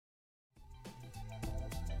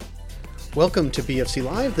Welcome to BFC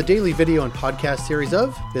Live, the daily video and podcast series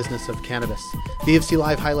of Business of Cannabis. BFC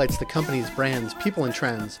Live highlights the companies, brands, people, and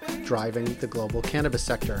trends driving the global cannabis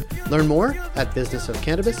sector. Learn more at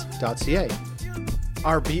businessofcannabis.ca.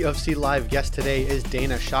 Our BFC Live guest today is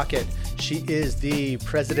Dana Shockett. She is the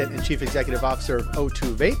President and Chief Executive Officer of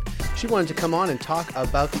O2 Vape. She wanted to come on and talk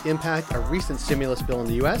about the impact a recent stimulus bill in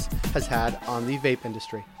the U.S. has had on the vape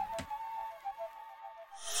industry.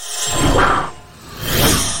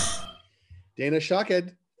 Dana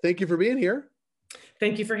Shockett, thank you for being here.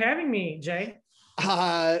 Thank you for having me, Jay.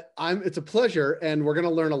 It's a pleasure, and we're going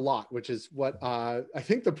to learn a lot, which is what I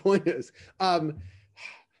think the point is.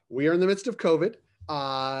 We are in the midst of COVID.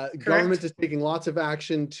 Government is taking lots of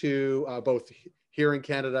action to both here in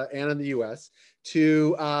Canada and in the US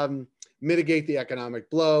to mitigate the economic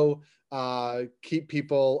blow, keep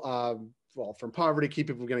people from poverty, keep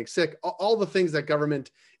people from getting sick, all the things that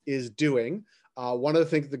government is doing. One of the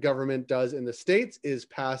things the government does in the States is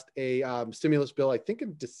passed a stimulus bill, I think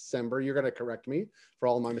in December. You're going to correct me for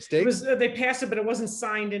all of my mistakes. They passed it, but it wasn't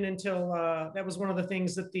signed in until that was one of the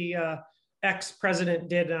things that the ex-president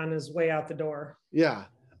did on his way out the door. Yeah.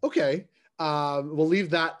 Okay. We'll leave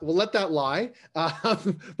that. We'll let that lie.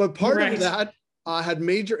 But part of that had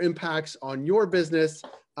major impacts on your business.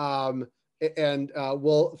 For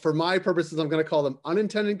my purposes, I'm going to call them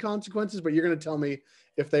unintended consequences, but you're going to tell me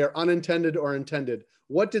if they are unintended or intended.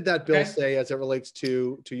 What did that bill say as it relates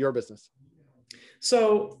to your business?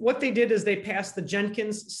 So what they did is they passed the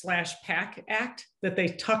Jenkins/PAC Act that they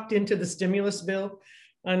tucked into the stimulus bill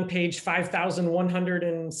on page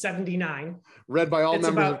 5,179. Read by all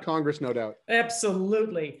members of Congress, no doubt.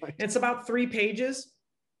 Absolutely. Right. It's about 3 pages,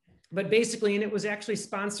 but basically, and it was actually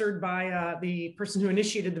sponsored by the person who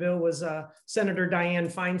initiated the bill was Senator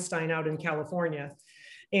Dianne Feinstein out in California.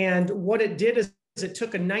 And what it did is it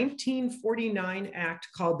took a 1949 act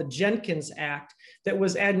called the Jenkins Act that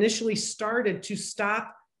was initially started to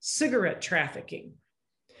stop cigarette trafficking.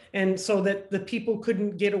 And so that the people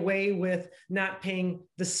couldn't get away with not paying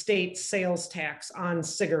the state sales tax on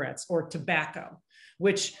cigarettes or tobacco,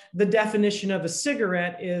 which the definition of a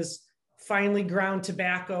cigarette is finely ground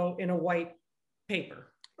tobacco in a white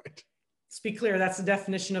paper. Right. Let's be clear, that's the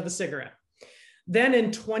definition of a cigarette. Then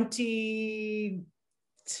in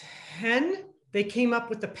 2010, they came up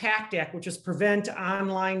with the PACT Act, which is Prevent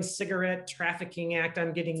Online Cigarette Trafficking Act.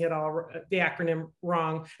 I'm getting it all, the acronym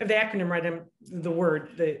wrong. I have the acronym right, the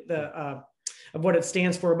word, of what it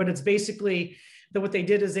stands for, but it's basically what they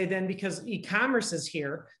did is they then, because e-commerce is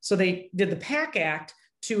here, so they did the PACT Act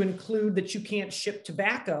to include that you can't ship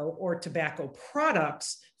tobacco or tobacco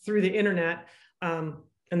products through the internet, and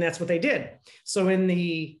that's what they did. So in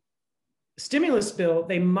the stimulus bill,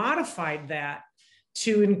 they modified that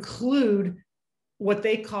to include what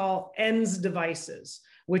they call ENDS devices,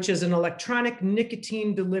 which is an electronic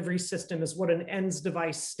nicotine delivery system, is what an ENDS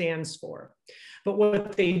device stands for. But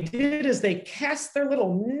what they did is they cast their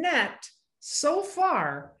little net so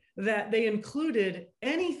far that they included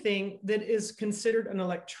anything that is considered an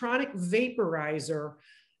electronic vaporizer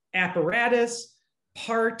apparatus,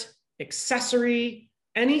 part, accessory,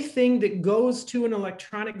 anything that goes to an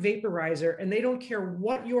electronic vaporizer, and they don't care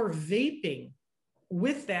what you're vaping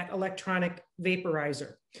with that electronic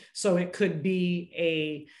vaporizer. So it could be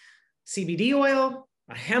a CBD oil,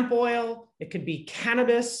 a hemp oil, it could be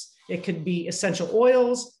cannabis, it could be essential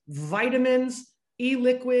oils, vitamins,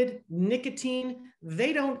 e-liquid, nicotine.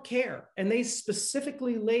 They don't care. And they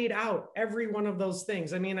specifically laid out every one of those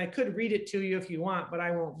things. I mean, I could read it to you if you want, but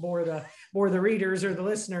I won't bore the readers or the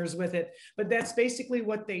listeners with it. But that's basically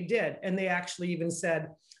what they did. And they actually even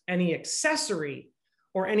said any accessory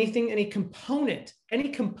or anything, any component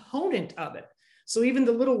of it. So even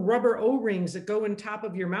the little rubber O-rings that go in top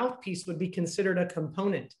of your mouthpiece would be considered a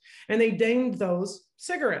component. And they named those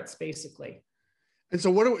cigarettes, basically. And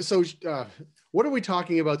so what are we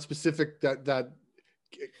talking about specific that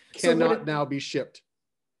cannot now be shipped?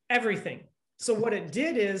 Everything. So what it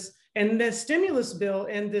did is, and the stimulus bill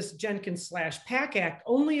and this Jenkins/PAC Act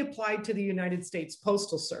only applied to the United States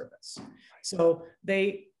Postal Service. So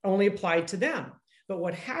they only applied to them. But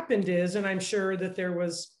what happened is, and I'm sure that there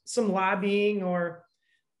was some lobbying, or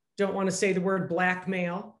don't want to say the word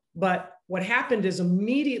blackmail, but what happened is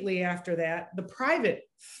immediately after that, the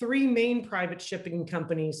 3 main private shipping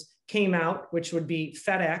companies came out, which would be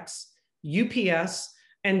FedEx, UPS,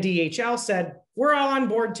 and DHL, said, we're all on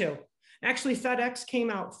board too. Actually, FedEx came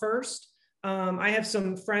out first. I have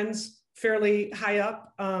some friends fairly high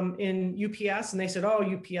up in UPS, and they said, oh,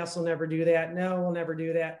 UPS will never do that. No, we'll never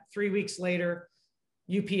do that. 3 weeks later,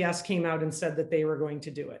 UPS came out and said that they were going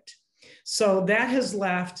to do it. So that has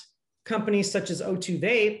left companies such as O2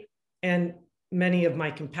 Vape And many of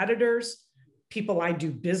my competitors, people I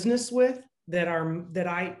do business with that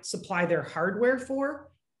I supply their hardware for,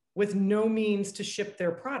 with no means to ship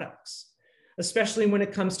their products, especially when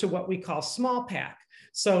it comes to what we call small pack.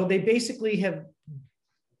 So they basically have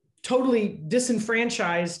totally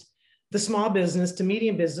disenfranchised the small business to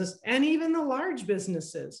medium business and even the large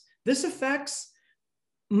businesses. This affects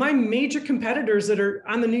my major competitors that are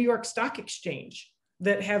on the New York Stock Exchange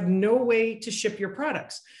that have no way to ship your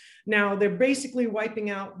products. Now, they're basically wiping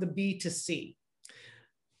out the B2C.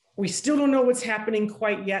 We still don't know what's happening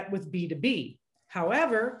quite yet with B2B.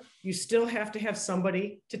 However, you still have to have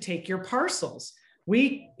somebody to take your parcels.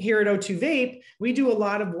 We here at O2 Vape, we do a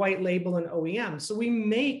lot of white label and OEM. So we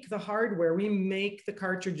make the hardware, we make the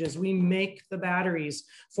cartridges, we make the batteries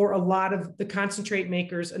for a lot of the concentrate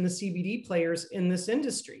makers and the CBD players in this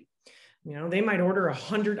industry. You know, they might order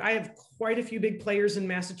 100. I have quite a few big players in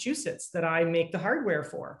Massachusetts that I make the hardware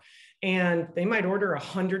for, and they might order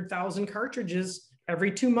 100,000 cartridges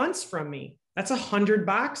every 2 months from me. That's 100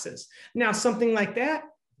 boxes. Now, something like that,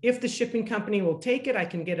 if the shipping company will take it, I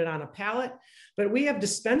can get it on a pallet. But we have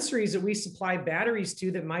dispensaries that we supply batteries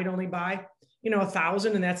to that might only buy,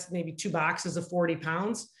 1,000, and that's maybe 2 boxes of 40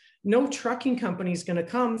 pounds. No trucking company is going to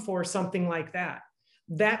come for something like that.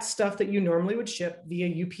 That's stuff that you normally would ship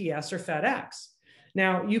via UPS or FedEx.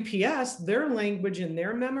 Now, UPS, their language in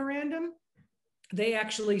their memorandum, they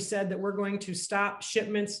actually said that we're going to stop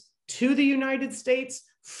shipments to the United States,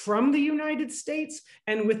 from the United States,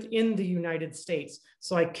 and within the United States.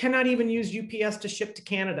 So I cannot even use UPS to ship to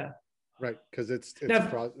Canada. Right, because it's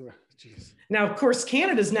now, of course,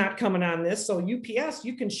 Canada's not coming on this. So UPS,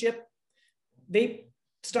 you can ship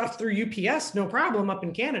stuff through UPS, no problem up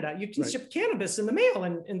in Canada. You can ship cannabis in the mail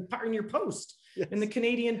and in your post, in the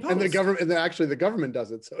Canadian Post. And the government, the government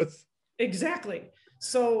does it. So it's exactly.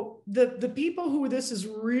 So the people who this is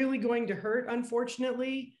really going to hurt,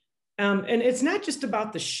 unfortunately, and it's not just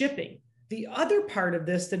about the shipping. The other part of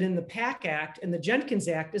this that in the PAC Act and the Jenkins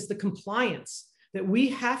Act is the compliance that we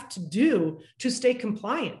have to do to stay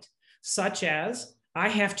compliant, such as I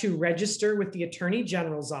have to register with the Attorney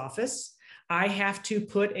General's office. I have to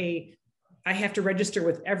register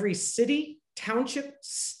with every city, township,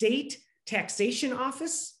 state taxation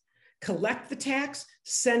office, collect the tax,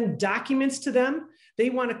 send documents to them. They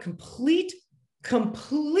want a complete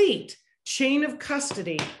chain of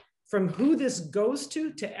custody from who this goes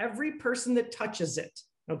to every person that touches it,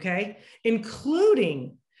 okay?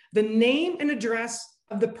 Including the name and address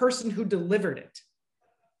of the person who delivered it.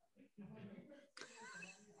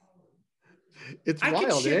 It's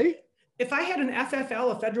wild, eh? If I had an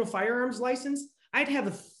FFL, a federal firearms license, I'd have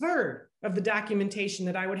a third of the documentation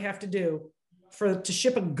that I would have to do to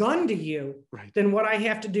ship a gun to you than what I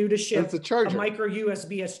have to do to ship a micro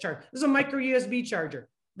USB charger. This is a micro USB charger.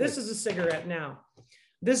 This is a cigarette now.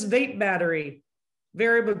 This vape battery,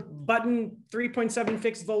 variable button, 3.7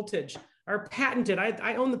 fixed voltage. Our patented,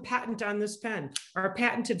 I own the patent on this pen. Our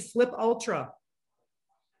patented Flip Ultra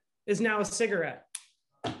is now a cigarette.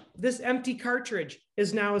 This empty cartridge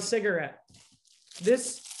is now a cigarette.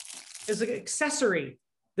 This is an accessory.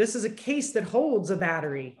 This is a case that holds a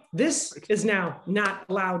battery. This is now not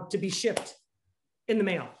allowed to be shipped in the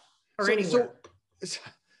mail or anywhere.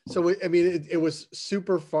 So I mean, it was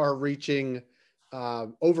super far-reaching,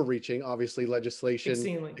 overreaching, obviously, legislation.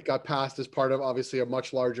 Exceedingly. It got passed as part of, obviously, a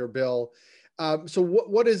much larger bill. So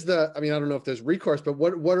what is I mean, I don't know if there's recourse, but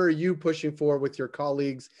what are you pushing for with your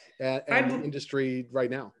colleagues and the industry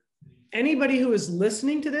right now? Anybody who is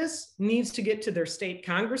listening to this needs to get to their state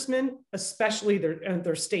congressman, especially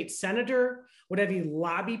their state senator, whatever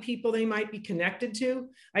lobby people they might be connected to.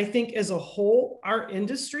 I think as a whole, our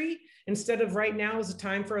industry, instead of right now is a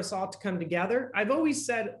time for us all to come together. I've always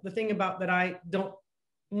said the thing about that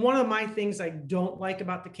one of my things I don't like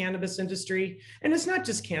about the cannabis industry, and it's not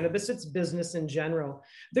just cannabis, it's business in general.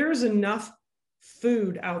 There is enough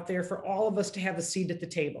food out there for all of us to have a seat at the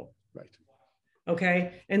table. Right.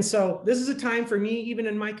 Okay. And so this is a time for me, even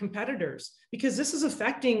in my competitors, because this is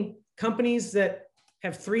affecting companies that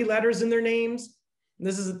have 3 letters in their names.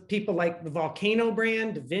 This is people like the Volcano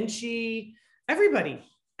brand, Da Vinci, everybody,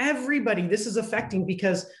 this is affecting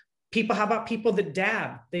because how about people that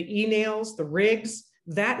dab, the e-nails, the rigs,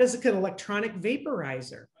 that is an electronic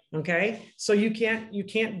vaporizer. Okay. So you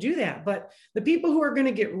can't do that. But the people who are going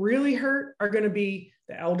to get really hurt are going to be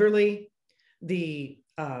the elderly, the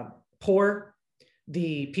poor,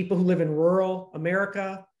 the people who live in rural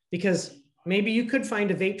America, because maybe you could find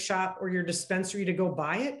a vape shop or your dispensary to go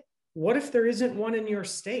buy it. What if there isn't one in your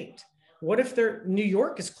state? What if New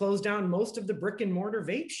York has closed down most of the brick and mortar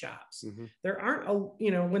vape shops? Mm-hmm. There aren't,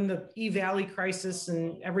 when the E-Valley crisis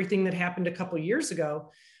and everything that happened a couple of years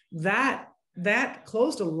ago, that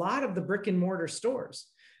closed a lot of the brick and mortar stores.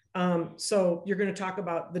 So you're going to talk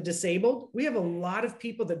about the disabled. We have a lot of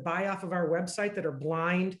people that buy off of our website that are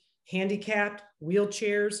blind, handicapped,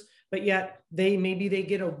 wheelchairs, but yet maybe they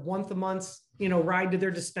get a once a month, ride to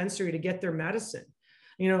their dispensary to get their medicine.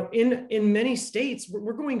 In many states,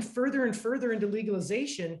 we're going further and further into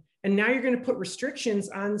legalization. And now you're going to put restrictions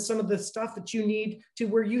on some of the stuff that you need to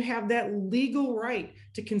where you have that legal right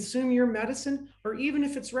to consume your medicine, or even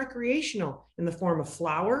if it's recreational, in the form of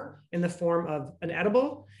flower, in the form of an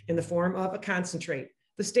edible, in the form of a concentrate.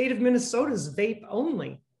 The state of Minnesota is vape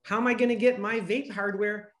only. How am I going to get my vape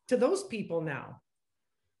hardware to those people now?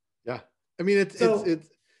 Yeah. I mean,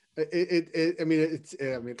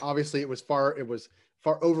 obviously it was far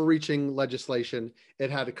overreaching legislation. It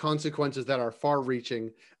had consequences that are far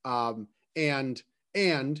reaching. And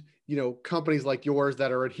companies like yours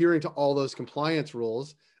that are adhering to all those compliance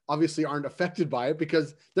rules obviously aren't affected by it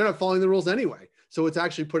because they're not following the rules anyway. So it's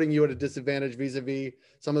actually putting you at a disadvantage vis-a-vis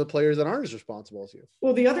some of the players that aren't as responsible as you.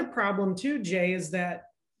 Well, the other problem too, Jay, is that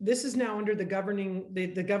this is now under the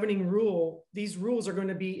governing rule. These rules are going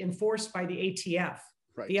to be enforced by the ATF,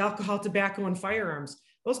 right? The Alcohol, Tobacco, and Firearms.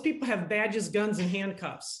 Those people have badges, guns, and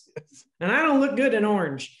handcuffs. Yes. And I don't look good in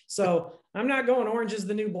orange. So I'm not going orange is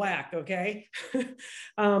the new black, okay?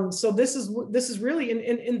 So this is really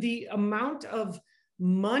in the amount of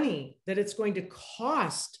money that it's going to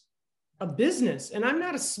cost a business. And I'm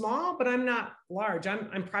not a small, but I'm not large.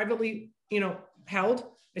 I'm privately, held.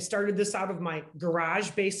 I started this out of my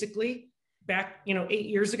garage, basically, back, 8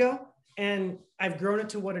 years ago. And I've grown it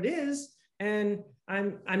to what it is. And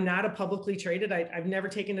I'm not a publicly traded. I've never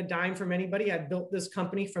taken a dime from anybody. I built this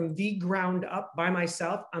company from the ground up by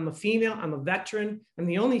myself. I'm a female. I'm a veteran. I'm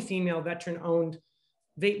the only female veteran-owned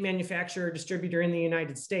vape manufacturer distributor in the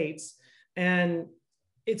United States. And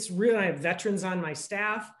it's really, I have veterans on my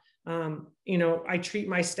staff. I treat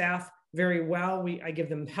my staff very well. I give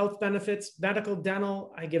them health benefits, medical,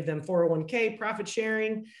 dental. I give them 401k, profit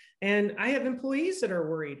sharing. And I have employees that are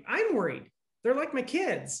worried. I'm worried. They're like my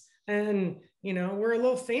kids. And, we're a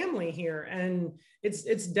little family here, and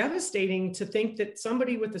it's devastating to think that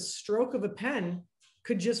somebody with a stroke of a pen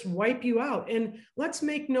could just wipe you out. And let's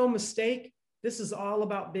make no mistake, this is all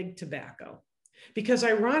about big tobacco, because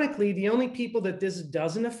ironically, the only people that this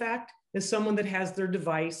doesn't affect is someone that has their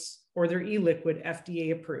device or their e-liquid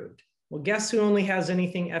FDA approved. Well, guess who only has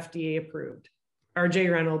anything FDA approved?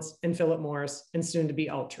 RJ Reynolds and Philip Morris, and soon to be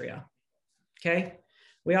Altria. Okay.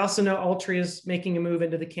 We also know Altria is making a move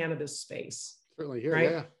into the cannabis space. Certainly here,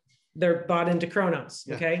 right? Yeah. They're bought into Cronos,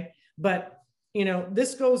 yeah. Okay? But,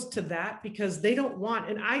 this goes to that because they don't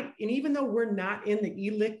want, and even though we're not in the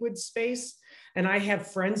e-liquid space, and I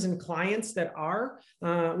have friends and clients that are,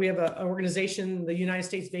 we have an organization, the United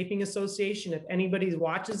States Vaping Association. If anybody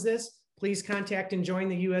watches this, please contact and join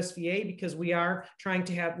the USVA, because we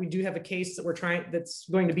do have a case that's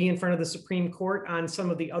going to be in front of the Supreme Court on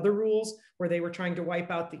some of the other rules where they were trying to wipe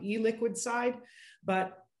out the e-liquid side.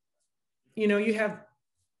 But, you have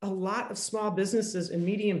a lot of small businesses and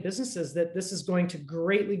medium businesses that this is going to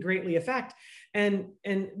greatly, greatly affect. And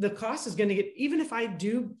the cost is going to get, even if I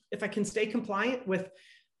can stay compliant with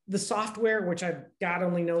the software, which God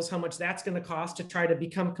only knows how much that's going to cost to try to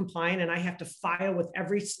become compliant. And I have to file with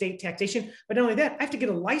every state taxation. But not only that, I have to get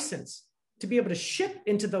a license to be able to ship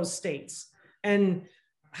into those states. And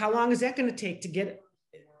how long is that going to take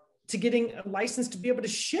to getting a license to be able to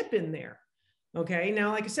ship in there? Okay.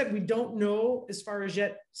 Now, like I said, we don't know as far as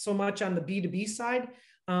yet so much on the B2B side.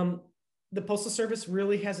 The Postal Service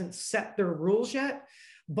really hasn't set their rules yet,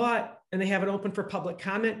 and they have it open for public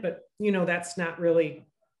comment, but that's not really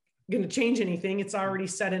going to change anything. It's already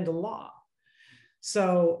set into law.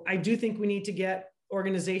 So I do think we need to get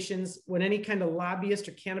organizations, when any kind of lobbyist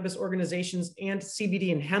or cannabis organizations and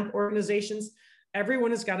CBD and hemp organizations,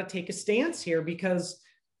 everyone has got to take a stance here, because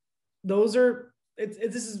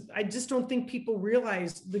I just don't think people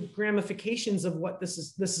realize the ramifications of what this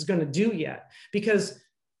is going to do yet, because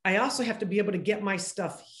I also have to be able to get my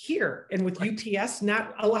stuff here. And with UPS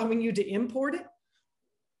not allowing you to import it,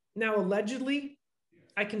 now allegedly,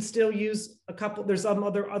 I can still use there's some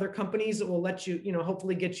other companies that will let you,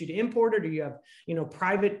 hopefully get you to import it, or you have,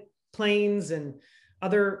 private planes and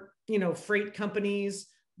other, freight companies,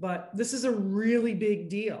 but this is a really big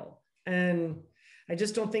deal. And I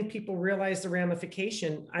just don't think people realize the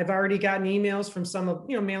ramification. I've already gotten emails from some of,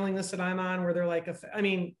 mailing lists that I'm on where they're like,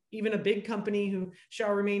 even a big company who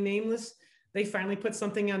shall remain nameless, they finally put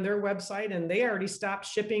something on their website, and they already stopped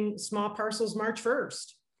shipping small parcels March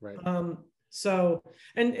 1st. Right. So,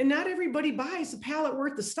 and not everybody buys a pallet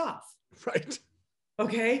worth of stuff. Right.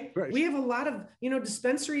 Okay. Right. We have a lot of,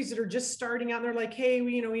 dispensaries that are just starting out. And they're like, hey,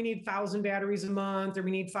 we need 1,000 batteries a month, or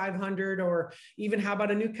we need 500, or even how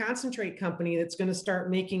about a new concentrate company that's going to start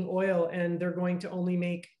making oil and they're going to only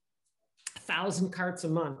make 1,000 carts a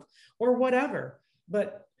month or whatever.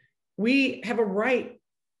 But we have a right.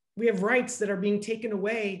 We have rights that are being taken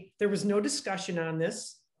away. There was no discussion on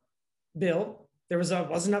this bill.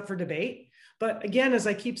 Wasn't up for debate. But again, as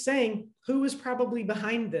I keep saying, who is probably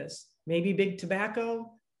behind this? Maybe big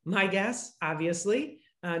tobacco, my guess, obviously.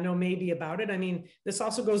 No maybe about it. I mean, this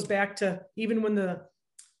also goes back to even when and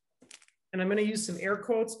I'm going to use some air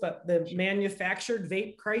quotes, but the manufactured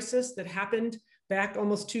vape crisis that happened back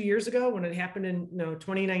almost 2 years ago, when it happened in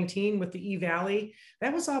 2019 with the E-Valley,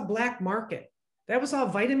 that was all black market. That was all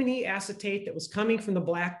vitamin E acetate that was coming from the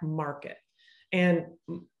black market. And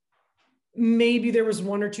maybe there was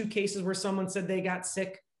 1 or 2 cases where someone said they got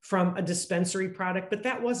sick from a dispensary product, but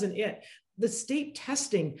that wasn't it. The state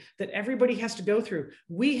testing that everybody has to go through,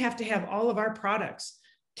 we have to have all of our products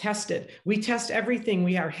tested. We test everything.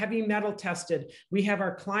 We are heavy metal tested. We have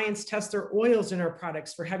our clients test their oils in our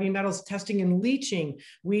products for heavy metals testing and leaching.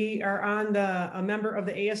 We are on a member of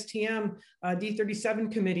the ASTM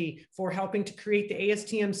D37 committee for helping to create the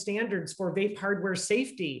ASTM standards for vape hardware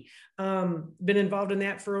safety. Been involved in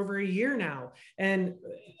that for over a year now. And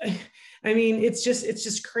I mean, it's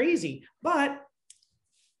just crazy. But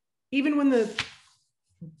even when the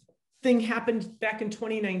thing happened back in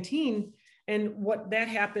 2019, and what that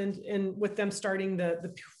happened, and with them starting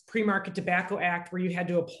the Pre-Market Tobacco Act, where you had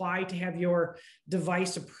to apply to have your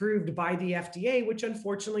device approved by the FDA, which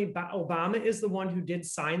unfortunately Obama is the one who did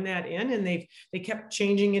sign that in, and they kept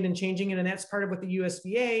changing it, and that's part of what the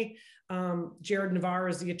USVA, Jared Navarro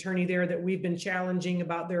is the attorney there that we've been challenging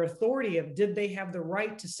about their authority of, did they have the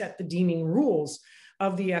right to set the deeming rules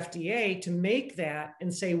of the FDA to make that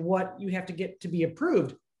and say what you have to get to be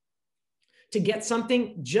approved. To get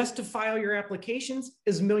something just to file your applications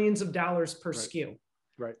is millions of dollars per SKU.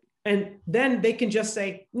 Right. And then they can just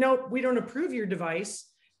say, no, we don't approve your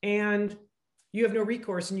device, and you have no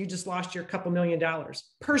recourse, and you just lost your couple $1 million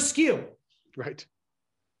per SKU. Right.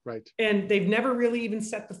 Right. And they've never really even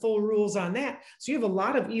set the full rules on that. So you have a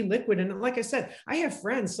lot of e-liquid. And like I said, I have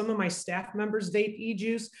friends, some of my staff members vape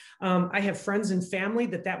e-juice. I have friends and family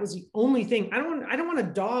that was the only thing. I don't want to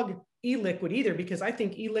dog e-liquid either, because I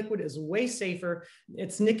think e-liquid is way safer.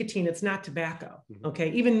 It's nicotine, it's not tobacco. Okay.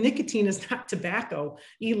 Even nicotine is not tobacco,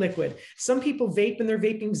 e-liquid. Some people vape and they're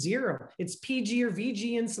vaping zero. It's PG or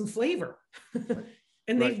VG and some flavor.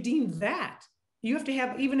 And they've deemed that. You have to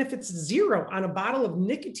have, even if it's zero on a bottle of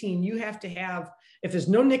nicotine, you have to have, if there's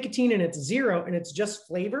no nicotine and it's zero and it's just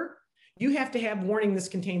flavor, you have to have warning, this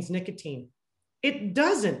contains nicotine. It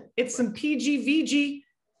doesn't. It's some PG, VG,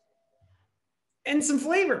 and some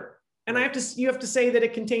flavor. And you have to say that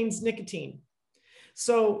it contains nicotine.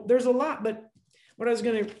 So there's a lot, but what I was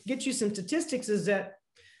going to get you some statistics is that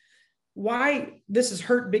why this has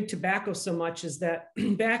hurt big tobacco so much is that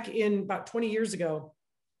back in about 20 years ago,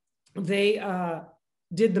 they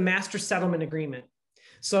did the Master Settlement Agreement.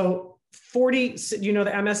 So the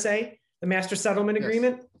MSA, the Master Settlement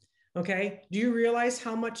Agreement. Okay. Do you realize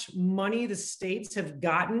how much money the states have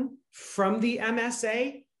gotten from the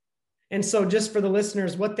MSA? And so just for the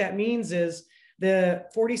listeners, what that means is the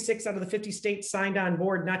 46 out of the 50 states signed on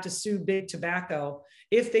board not to sue big tobacco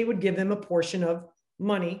if they would give them a portion of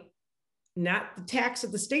money, not the tax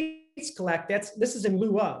that the states collect. This is in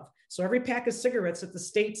lieu of. So every pack of cigarettes that the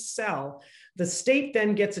states sell, the state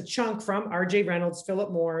then gets a chunk from RJ Reynolds,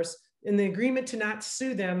 Philip Morris, in the agreement to not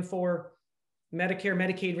sue them for Medicare,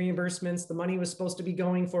 Medicaid reimbursements. The money was supposed to be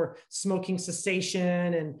going for smoking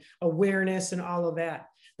cessation and awareness and all of that.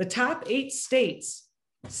 The top 8 states,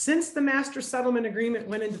 since the Master Settlement Agreement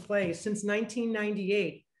went into place, since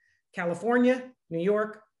 1998, California, New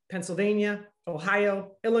York, Pennsylvania,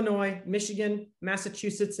 Ohio, Illinois, Michigan,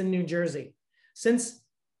 Massachusetts, and New Jersey. Since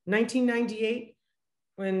 1998,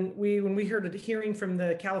 when we heard a hearing from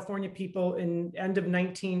the California people in end of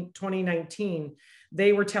 2019,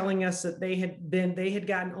 they were telling us that they had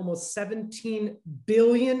gotten almost $17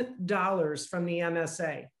 billion from the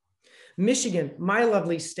MSA. Michigan, my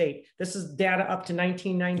lovely state, this is data up to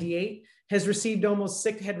 1998, had received almost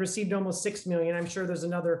 6 million. I'm sure there's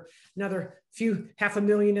another few,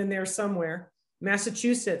 500,000 in there somewhere.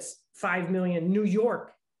 Massachusetts, 5 million. New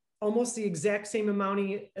York, almost the exact same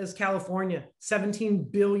amount as California,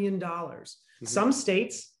 $17 billion. Some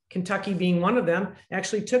states Kentucky being one of them,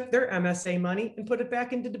 actually took their MSA money and put it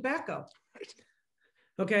back into tobacco.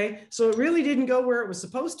 Okay, so it really didn't go where it was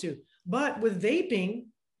supposed to. But with vaping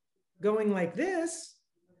going like this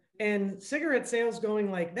and cigarette sales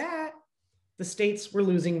going like that, the states were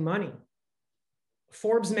losing money.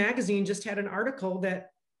 Forbes magazine just had an article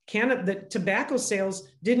that tobacco sales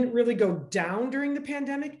didn't really go down during the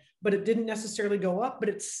pandemic, but it didn't necessarily go up, but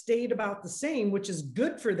it stayed about the same, which is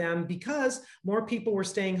good for them because more people were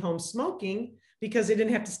staying home smoking because they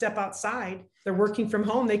didn't have to step outside. They're working from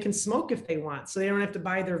home. They can smoke if they want. So they don't have to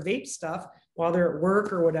buy their vape stuff while they're at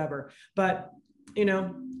work or whatever. But, you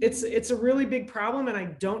know, it's a really big problem. And I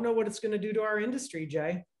don't know what it's going to do to our industry,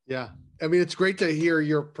 Jay. Yeah. I mean, it's great to hear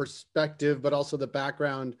your perspective, but also the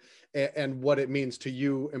background and what it means to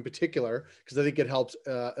you in particular, because I think it helps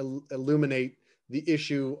illuminate the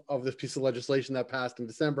issue of this piece of legislation that passed in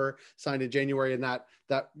December, signed in January, and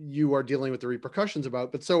that you are dealing with the repercussions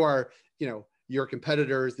about, but so are, you know, your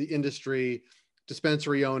competitors, the industry,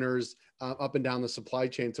 dispensary owners, up and down the supply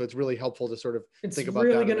chain. So it's really helpful to sort of think about that.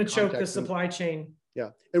 It's really going to choke the supply chain.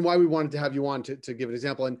 Yeah. And why we wanted to have you on to give an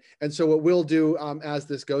example. And so what we'll do as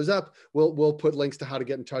this goes up, we'll put links to how to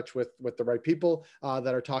get in touch with the right people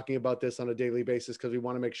that are talking about this on a daily basis, because we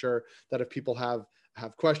want to make sure that if people have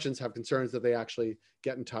questions, have concerns, that they actually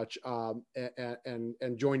get in touch and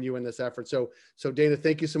join you in this effort. So Dana,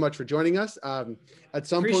 thank you so much for joining us. At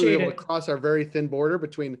some point, we'll be able to cross our very thin border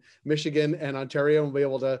between Michigan and Ontario and we'll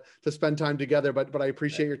be able to spend time together. But I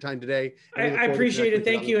appreciate your time today. I appreciate it.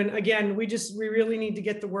 Thank you. And again, we really need to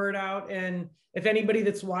get the word out. And if anybody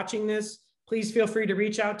that's watching this, please feel free to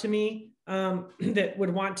reach out to me that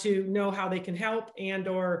would want to know how they can help, and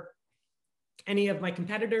or any of my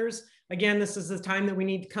competitors. Again, this is the time that we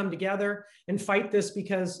need to come together and fight this,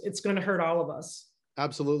 because it's going to hurt all of us.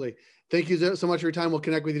 Absolutely. Thank you so much for your time. We'll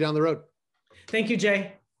connect with you down the road. Thank you,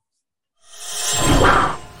 Jay.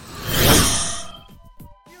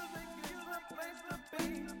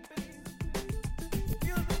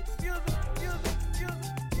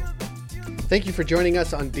 Thank you for joining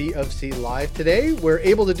us on B of C Live today. We're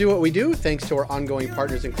able to do what we do thanks to our ongoing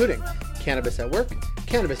partners, including Cannabis at Work,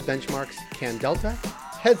 Cannabis Benchmarks, CanDelta,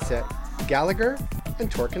 Headset, Gallagher,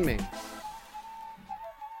 and Torque & Main.